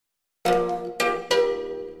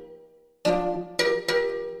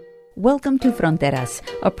Welcome to Fronteras,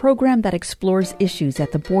 a program that explores issues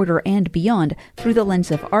at the border and beyond through the lens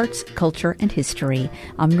of arts, culture, and history.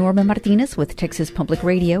 I'm Norma Martinez with Texas Public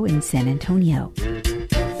Radio in San Antonio.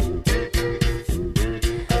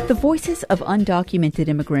 The voices of undocumented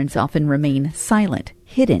immigrants often remain silent,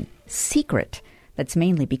 hidden, secret. That's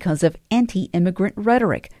mainly because of anti-immigrant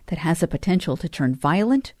rhetoric that has the potential to turn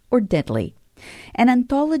violent or deadly. An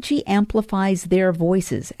anthology amplifies their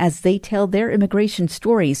voices as they tell their immigration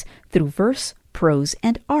stories through verse, prose,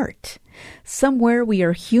 and art. Somewhere We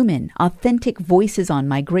Are Human, Authentic Voices on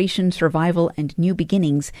Migration, Survival, and New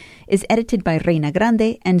Beginnings is edited by Reyna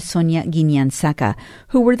Grande and Sonia Guiñansaca,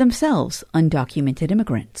 who were themselves undocumented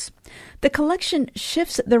immigrants. The collection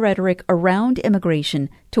shifts the rhetoric around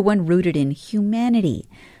immigration to one rooted in humanity.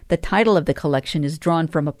 The title of the collection is drawn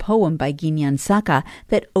from a poem by Guiñansaca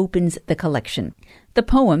that opens the collection. The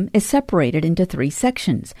poem is separated into 3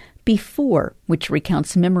 sections. Before, which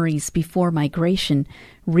recounts memories before migration.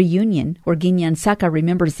 Reunion, where Guiñansaca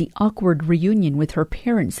remembers the awkward reunion with her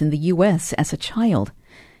parents in the U.S. as a child.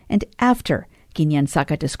 And After,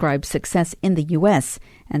 Guiñansaca describes success in the U.S.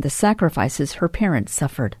 and the sacrifices her parents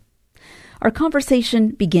suffered. Our conversation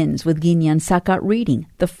begins with Guiñansaca reading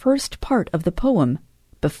the first part of the poem,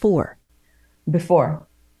 Before. Before.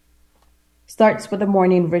 Starts with a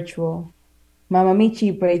morning ritual. Mama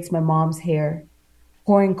Michi braids my mom's hair,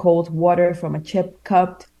 pouring cold water from a chip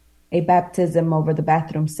cup, a baptism over the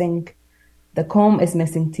bathroom sink. The comb is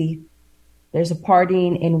missing teeth. There's a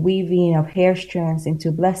parting and weaving of hair strands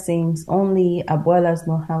into blessings only abuelas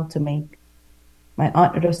know how to make. My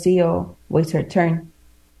Aunt Rocio waits her turn.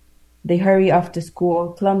 They hurry off to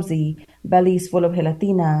school, clumsy, bellies full of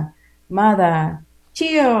gelatina. Mada,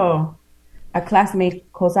 Chio! A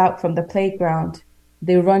classmate calls out from the playground.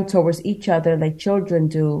 They run towards each other like children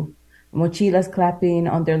do, mochilas clapping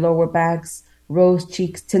on their lower backs, rose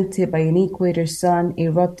cheeks tinted by an equator sun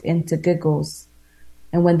erupt into giggles.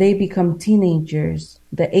 And when they become teenagers,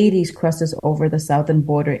 the 80s crosses over the southern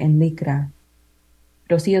border in Licra.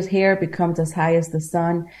 Rocio's hair becomes as high as the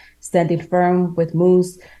sun, standing firm with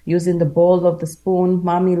mousse, using the bowl of the spoon.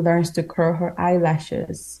 Mommy learns to curl her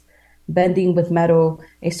eyelashes. Bending with metal,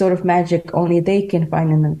 a sort of magic only they can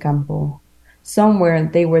find in the campo. Somewhere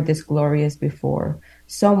they were this glorious before.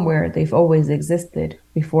 Somewhere they've always existed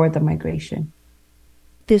before the migration.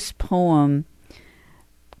 This poem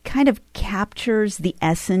kind of captures the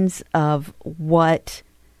essence of what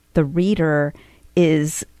the reader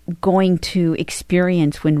is going to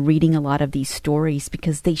experience when reading a lot of these stories,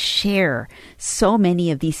 because they share so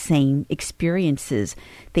many of these same experiences.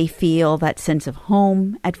 They feel that sense of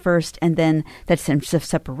home at first, and then that sense of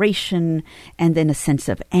separation, and then a sense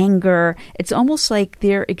of anger. It's almost like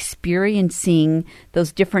they're experiencing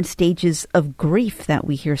those different stages of grief that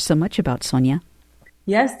we hear so much about, Sonia.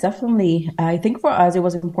 Yes, definitely. I think for us, it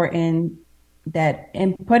was important that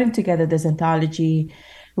in putting together this anthology,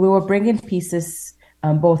 we were bringing pieces,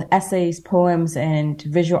 both essays, poems, and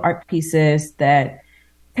visual art pieces that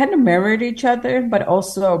kind of mirrored each other, but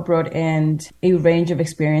also brought in a range of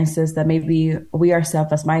experiences that maybe we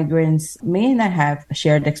ourselves as migrants may not have a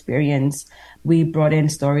shared experience. We brought in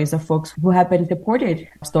stories of folks who have been deported,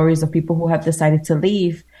 stories of people who have decided to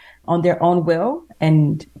leave on their own will.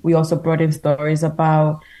 And we also brought in stories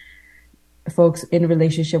about folks in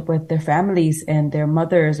relationship with their families and their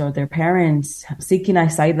mothers or their parents seeking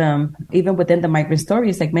asylum. Even within the migrant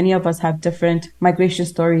stories, like many of us have different migration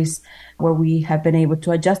stories where we have been able to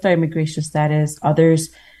adjust our immigration status. Others,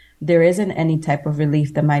 there isn't any type of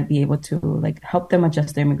relief that might be able to help them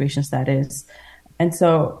adjust their immigration status. And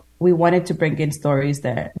so we wanted to bring in stories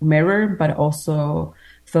that mirror, but also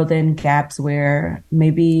filled in gaps where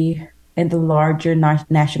maybe in the larger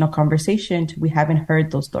national conversation, we haven't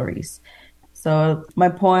heard those stories. So my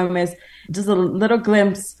poem is just a little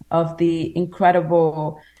glimpse of the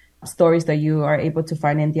incredible stories that you are able to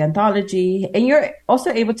find in the anthology. And you're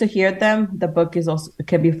also able to hear them. The book is also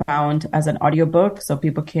can be found as an audiobook, so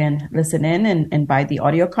people can listen in and buy the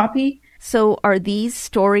audio copy. So are these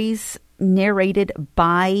stories narrated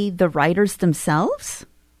by the writers themselves?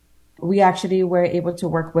 We actually were able to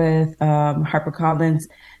work with HarperCollins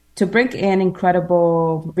to bring in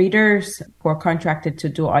incredible readers who are contracted to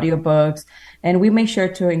do audiobooks. And we made sure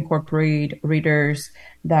to incorporate readers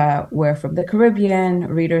that were from the Caribbean,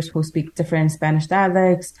 readers who speak different Spanish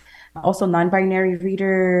dialects, also non-binary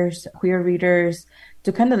readers, queer readers,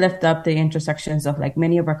 to kind of lift up the intersections of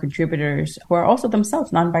many of our contributors who are also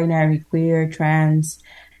themselves non-binary, queer, trans,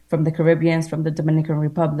 from the Caribbean, from the Dominican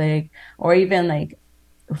Republic, or even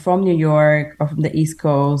from New York or from the East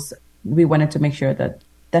Coast. We wanted to make sure that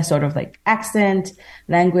that sort of like accent,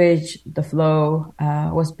 language, the flow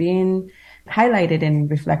was being highlighted and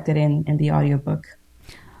reflected in the audiobook.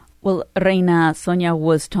 Well, Reyna, Sonia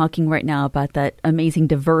was talking right now about that amazing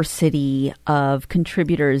diversity of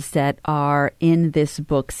contributors that are in this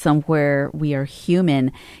book, Somewhere We Are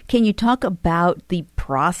Human. Can you talk about the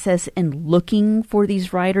process in looking for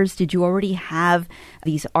these writers? Did you already have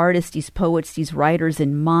these artists, these poets, these writers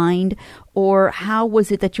in mind? Or how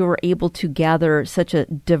was it that you were able to gather such a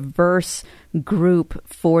diverse group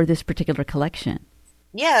for this particular collection?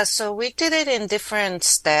 Yeah, so we did it in different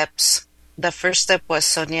steps. The first step was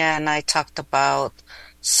Sonia and I talked about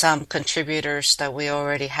some contributors that we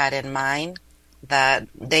already had in mind that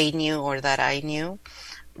they knew or that I knew.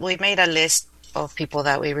 We made a list of people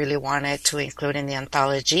that we really wanted to include in the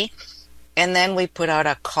anthology. And then we put out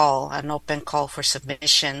an open call for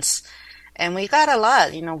submissions. And we got a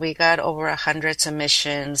lot. We got over 100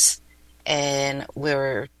 submissions, and we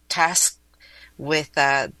were tasked with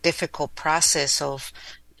a difficult process of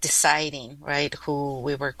deciding, right, who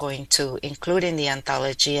we were going to include in the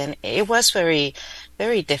anthology. And it was very,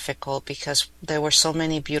 very difficult because there were so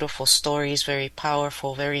many beautiful stories, very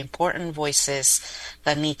powerful, very important voices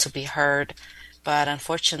that need to be heard. But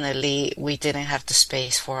unfortunately, we didn't have the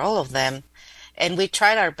space for all of them. And we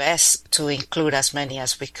tried our best to include as many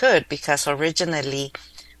as we could, because originally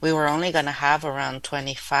we were only going to have around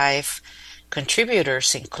 25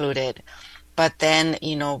 contributors included. But then,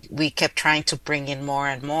 we kept trying to bring in more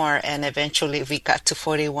and more, and eventually we got to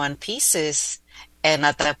 41 pieces. And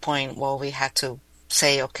at that point, we had to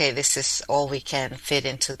say, okay, this is all we can fit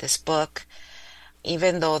into this book.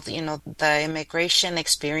 Even though, the immigration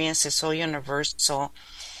experience is so universal,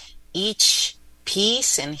 each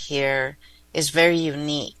piece in here is very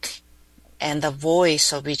unique, and the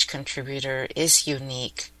voice of each contributor is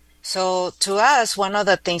unique. So to us, one of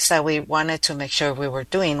the things that we wanted to make sure we were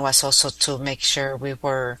doing was also to make sure we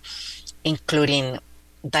were including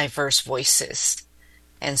diverse voices.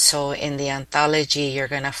 And so in the anthology, you're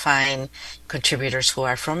going to find contributors who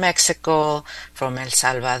are from Mexico, from El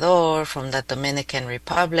Salvador, from the Dominican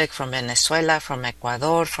Republic, from Venezuela, from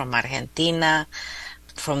Ecuador, from Argentina,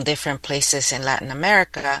 from different places in Latin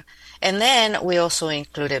America. And then we also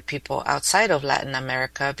included people outside of Latin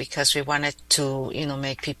America because we wanted to,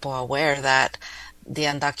 make people aware that the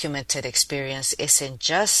undocumented experience isn't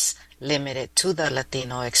just limited to the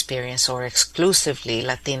Latino experience or exclusively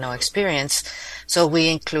Latino experience. So we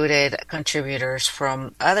included contributors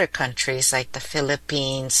from other countries like the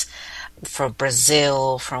Philippines, from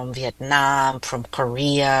Brazil, from Vietnam, from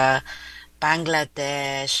Korea,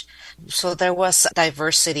 Bangladesh. So there was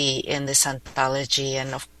diversity in this anthology,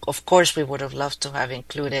 and of course we would have loved to have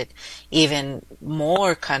included even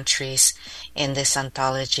more countries in this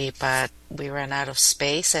anthology, but we ran out of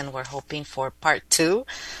space, and we're hoping for part 2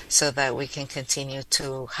 so that we can continue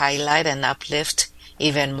to highlight and uplift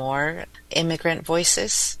even more immigrant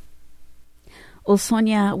voices. Well,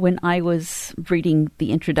 Sonia, when I was reading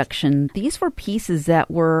the introduction, these were pieces that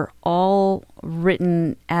were all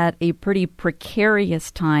written at a pretty precarious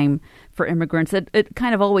time for immigrants. It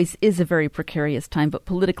kind of always is a very precarious time, but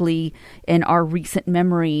politically, in our recent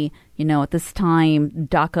memory, at this time,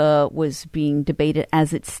 DACA was being debated,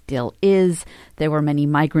 as it still is. There were many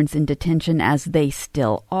migrants in detention, as they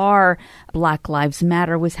still are. Black Lives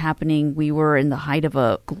Matter was happening. We were in the height of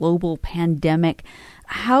a global pandemic.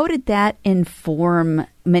 How did that inform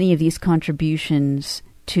many of these contributions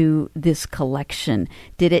to this collection?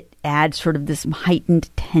 Did it add sort of this heightened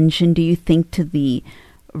tension, do you think, to the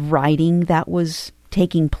writing that was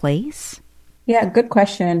taking place? Yeah, good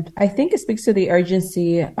question. I think it speaks to the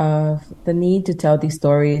urgency of the need to tell these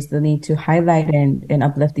stories, the need to highlight and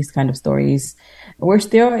uplift these kind of stories. We're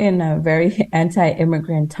still in a very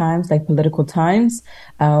anti-immigrant times, like political times.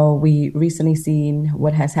 We recently seen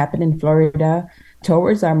what has happened in Florida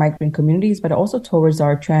towards our migrant communities, but also towards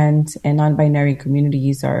our trans and non-binary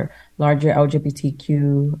communities, our larger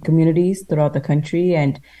LGBTQ communities throughout the country.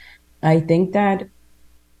 And I think that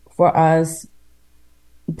for us,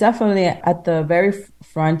 definitely at the very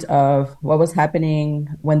front of what was happening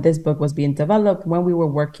when this book was being developed, when we were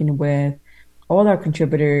working with all our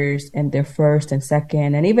contributors in their first and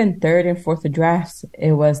second and even third and fourth drafts,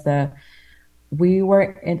 we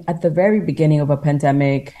were at the very beginning of a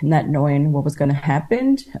pandemic, not knowing what was going to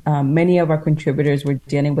happen. Many of our contributors were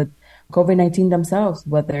dealing with COVID-19 themselves,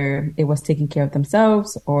 whether it was taking care of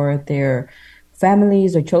themselves or their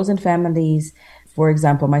families or chosen families. For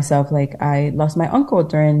example, myself, I lost my uncle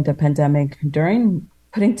during the pandemic, during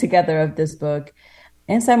putting together of this book.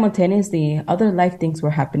 And simultaneously, other life things were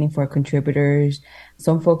happening for contributors.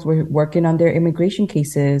 Some folks were working on their immigration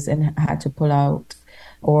cases and had to pull out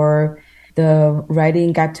or the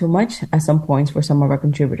writing got too much at some points for some of our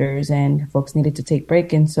contributors and folks needed to take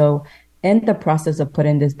break. And so in the process of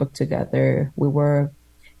putting this book together, we were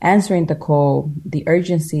answering the call, the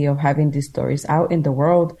urgency of having these stories out in the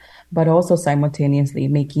world, but also simultaneously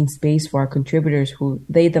making space for our contributors who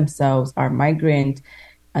they themselves are migrant,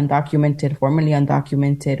 undocumented, formerly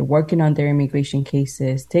undocumented, working on their immigration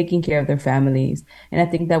cases, taking care of their families. And I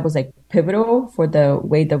think that was like pivotal for the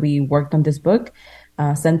way that we worked on this book,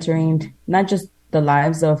 centering not just the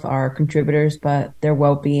lives of our contributors, but their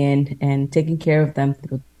well-being and taking care of them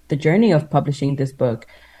through the journey of publishing this book.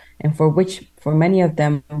 And for which, for many of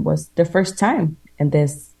them, was their first time in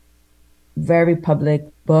this very public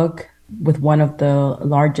book with one of the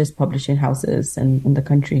largest publishing houses in the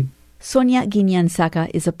country. Sonia Guiñansaca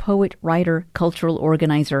is a poet, writer, cultural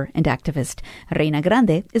organizer, and activist. Reyna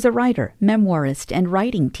Grande is a writer, memoirist, and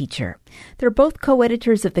writing teacher. They're both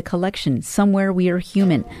co-editors of the collection Somewhere We Are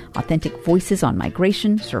Human, Authentic Voices on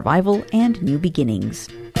Migration, Survival, and New Beginnings.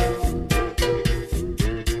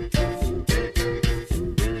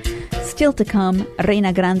 Still to come,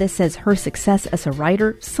 Reyna Grande says her success as a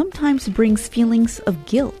writer sometimes brings feelings of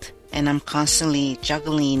guilt. And I'm constantly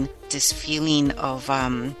juggling this feeling of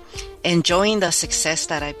enjoying the success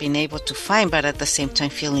that I've been able to find, but at the same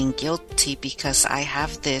time feeling guilty because I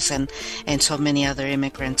have this and so many other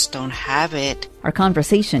immigrants don't have it. Our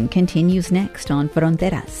conversation continues next on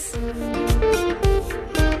Fronteras.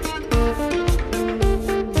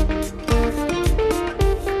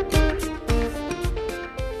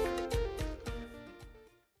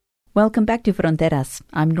 Welcome back to Fronteras.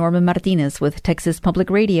 I'm Norma Martinez with Texas Public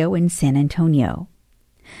Radio in San Antonio.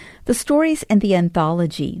 The stories in the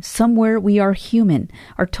anthology, Somewhere We Are Human,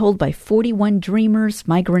 are told by 41 dreamers,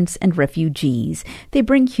 migrants, and refugees. They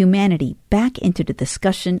bring humanity back into the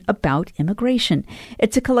discussion about immigration.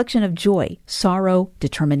 It's a collection of joy, sorrow,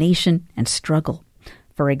 determination, and struggle.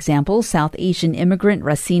 For example, South Asian immigrant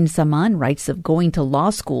Rasin Saman writes of going to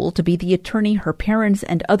law school to be the attorney her parents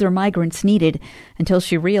and other migrants needed until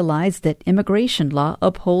she realized that immigration law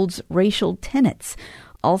upholds racial tenets.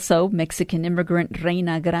 Also, Mexican immigrant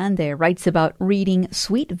Reyna Grande writes about reading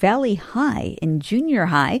Sweet Valley High in junior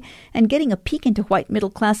high and getting a peek into white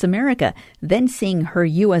middle-class America, then seeing her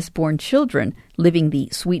U.S.-born children living the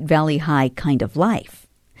Sweet Valley High kind of life.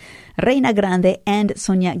 Reyna Grande and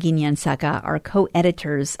Sonia Guiñansaca are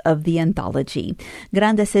co-editors of the anthology.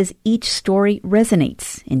 Grande says each story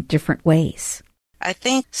resonates in different ways. I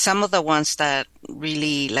think some of the ones that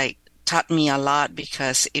really taught me a lot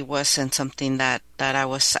because it wasn't something that I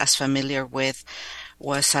was as familiar with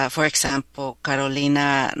was, for example,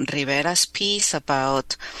 Carolina Rivera's piece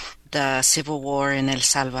about the civil war in El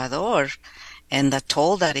Salvador and the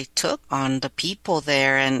toll that it took on the people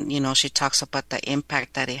there. And, she talks about the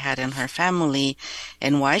impact that it had on her family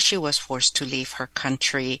and why she was forced to leave her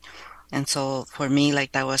country. And so for me,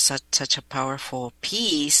 that was such a powerful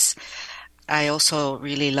piece. I also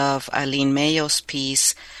really love Aline Mayo's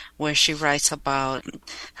piece where she writes about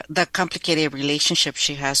the complicated relationship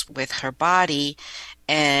she has with her body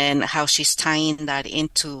and how she's tying that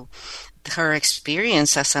into her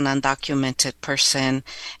experience as an undocumented person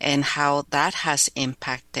and how that has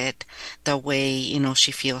impacted the way,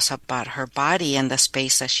 she feels about her body and the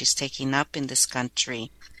space that she's taking up in this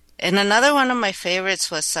country. And another one of my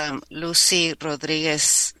favorites was Lucy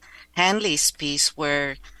Rodriguez Hanley's piece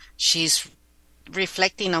where she's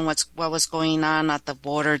reflecting on what was going on at the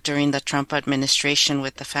border during the Trump administration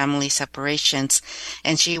with the family separations.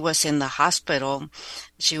 And she was in the hospital.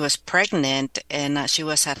 She was pregnant and she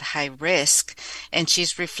was at high risk. And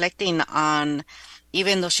she's reflecting on,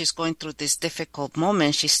 even though she's going through this difficult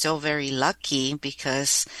moment, she's still very lucky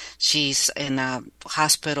because she's in a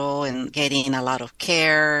hospital and getting a lot of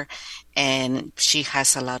care. And she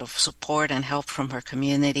has a lot of support and help from her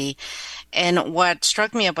community. And what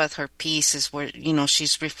struck me about her piece is where,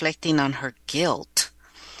 she's reflecting on her guilt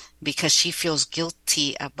because she feels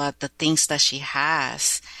guilty about the things that she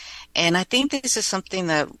has. And I think this is something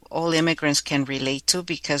that all immigrants can relate to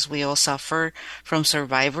because we all suffer from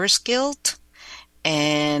survivor's guilt.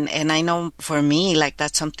 And I know for me,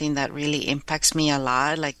 that's something that really impacts me a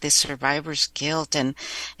lot, this survivor's guilt. And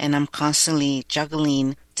I'm constantly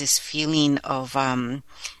juggling this feeling of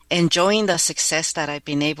enjoying the success that I've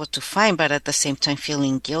been able to find, but at the same time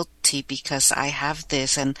feeling guilty because I have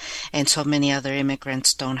this and so many other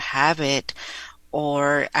immigrants don't have it.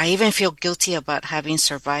 Or I even feel guilty about having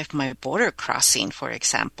survived my border crossing, for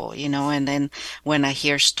example, and then when I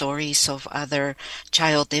hear stories of other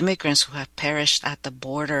child immigrants who have perished at the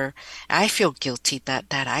border, I feel guilty that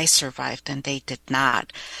I survived and they did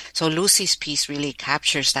not. So Lucy's piece really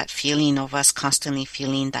captures that feeling of us constantly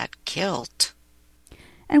feeling that guilt.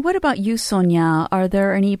 And what about you, Sonia? Are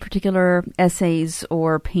there any particular essays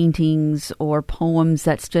or paintings or poems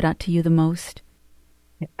that stood out to you the most?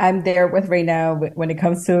 I'm there with Reyna when it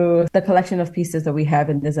comes to the collection of pieces that we have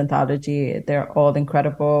in this anthology. They're all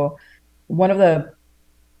incredible. One of the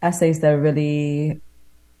essays that really,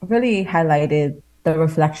 really highlighted the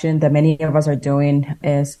reflection that many of us are doing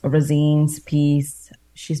is Rosine's piece.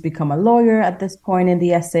 She's become a lawyer at this point in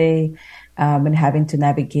the essay, and having to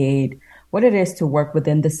navigate what it is to work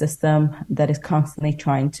within the system that is constantly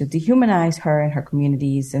trying to dehumanize her and her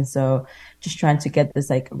communities. And so just trying to get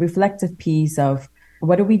this like reflective piece of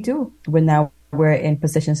what do we do when now we're in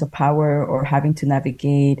positions of power or having to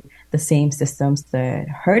navigate the same systems that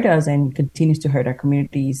hurt us and continues to hurt our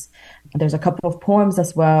communities. There's a couple of poems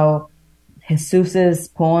as well. Jesus's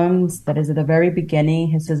poems that is at the very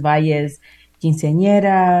beginning, Jesus Valles,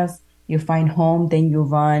 Quinceañeras, You Find Home, Then You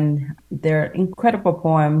Run. They're incredible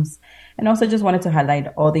poems. And also just wanted to highlight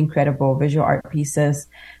all the incredible visual art pieces,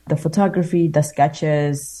 the photography, the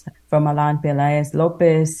sketches from Alan Pelaez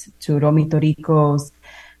Lopez to Romy Toricos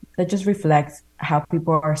that just reflects how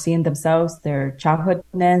people are seeing themselves, their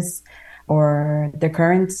childhoodness or their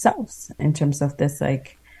current selves in terms of this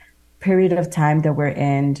like period of time that we're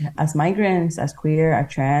in as migrants, as queer,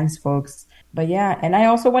 as trans folks. But yeah, and I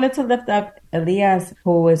also wanted to lift up Elias,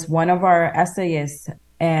 who is one of our essayists,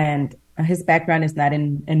 and his background is not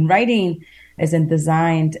in writing, is in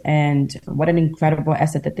design. And what an incredible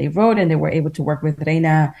essay that they wrote. And they were able to work with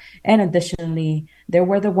Reyna. And additionally, they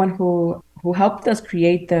were the one who helped us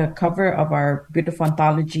create the cover of our beautiful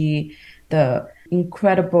anthology, the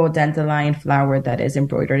incredible dandelion flower that is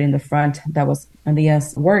embroidered in the front. That was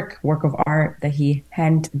Elias' work of art that he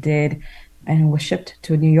hand did and was shipped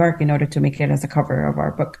to New York in order to make it as a cover of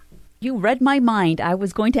our book. You read my mind. I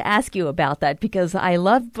was going to ask you about that because I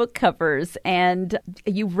love book covers, and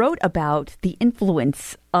you wrote about the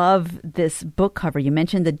influence of this book cover. You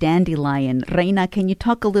mentioned the dandelion. Reyna, can you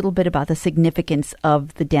talk a little bit about the significance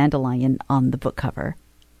of the dandelion on the book cover?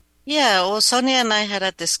 Yeah, well, Sonia and I had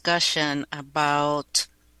a discussion about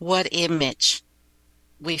what image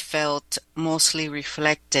we felt mostly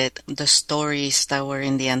reflected the stories that were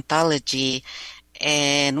in the anthology.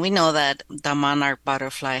 And we know that the monarch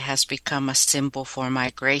butterfly has become a symbol for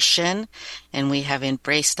migration, and we have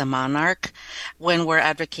embraced the monarch. When we're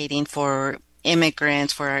advocating for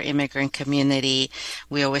immigrants, for our immigrant community,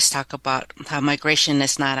 we always talk about how migration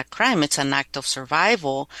is not a crime, it's an act of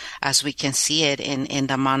survival, as we can see it in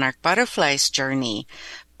the monarch butterfly's journey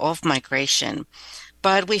of migration.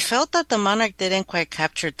 But we felt that the monarch didn't quite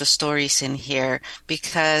capture the stories in here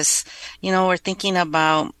because, we're thinking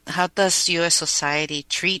about how does U.S. society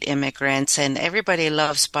treat immigrants, and everybody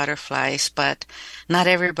loves butterflies, but not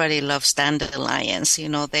everybody loves dandelions.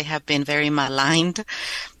 They have been very maligned.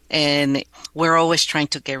 And we're always trying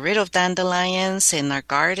to get rid of dandelions in our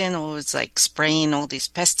garden, always like spraying all these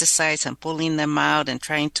pesticides and pulling them out and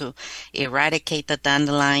trying to eradicate the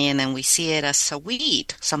dandelion. And we see it as a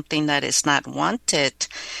weed, something that is not wanted.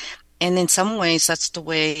 And in some ways, that's the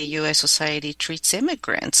way U.S. society treats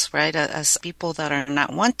immigrants, right? As people that are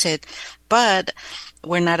not wanted. But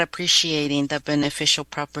we're not appreciating the beneficial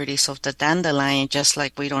properties of the dandelion, just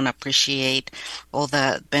like we don't appreciate all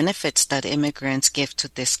the benefits that immigrants give to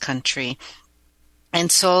this country.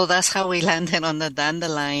 And so that's how we landed on the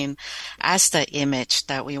dandelion as the image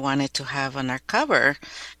that we wanted to have on our cover,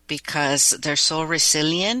 because they're so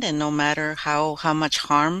resilient, and no matter how much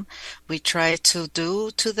harm we try to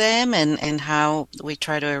do to them and how we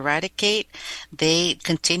try to eradicate, they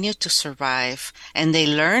continue to survive, and they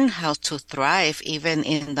learn how to thrive even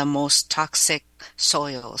in the most toxic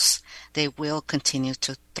soils. They will continue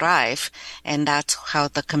to thrive. And that's how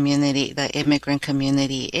the community, the immigrant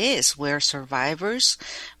community is. We're survivors,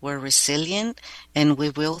 we're resilient, and we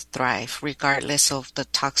will thrive regardless of the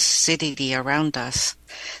toxicity around us.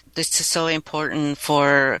 This is so important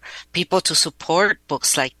for people to support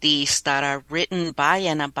books like these that are written by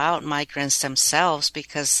and about migrants themselves,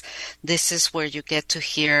 because this is where you get to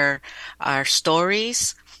hear our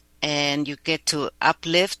stories and you get to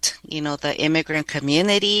uplift, the immigrant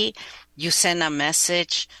community. You send a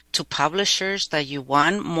message to publishers that you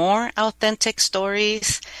want more authentic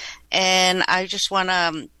stories. And I just want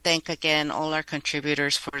to thank again all our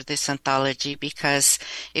contributors for this anthology, because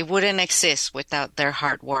it wouldn't exist without their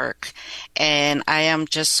hard work. And I am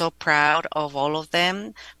just so proud of all of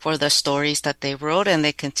them for the stories that they wrote and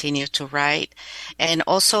they continue to write. And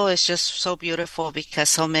also it's just so beautiful because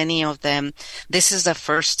so many of them, this is the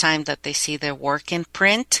first time that they see their work in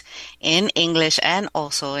print in English and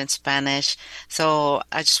also in Spanish. So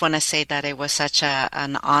I just want to say that it was such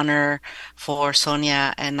an honor for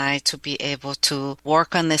Sonia and I to be able to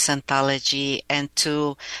work on this anthology and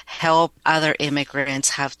to help other immigrants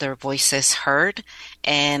have their voices heard.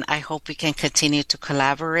 And I hope we can continue to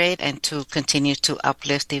collaborate and to continue to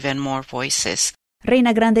uplift even more voices.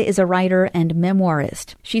 Reyna Grande is a writer and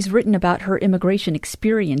memoirist. She's written about her immigration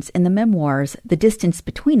experience in the memoirs The Distance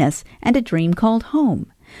Between Us and A Dream Called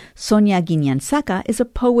Home. Sonia Guiñansaca is a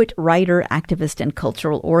poet, writer, activist, and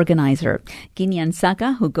cultural organizer.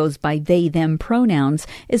 Guiñansaca, who goes by they-them pronouns,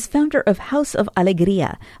 is founder of House of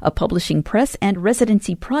Alegría, a publishing press and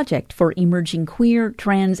residency project for emerging queer,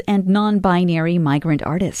 trans, and non-binary migrant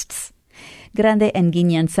artists. Grande and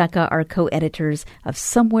Guiñansaca are co-editors of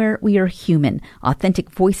Somewhere We Are Human, Authentic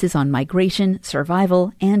Voices on Migration,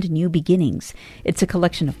 Survival, and New Beginnings. It's a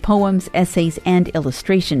collection of poems, essays, and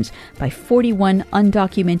illustrations by 41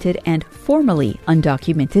 undocumented and formerly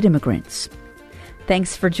undocumented immigrants.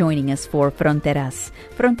 Thanks for joining us for Fronteras.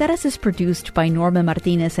 Fronteras is produced by Norma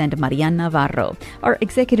Martinez and Mariana Navarro. Our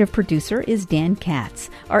executive producer is Dan Katz.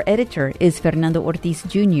 Our editor is Fernando Ortiz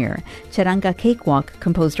Jr. Charanga Cakewalk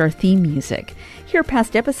composed our theme music. Hear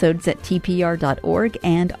past episodes at tpr.org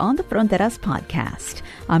and on the Fronteras podcast.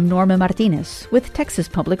 I'm Norma Martinez with Texas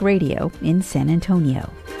Public Radio in San Antonio.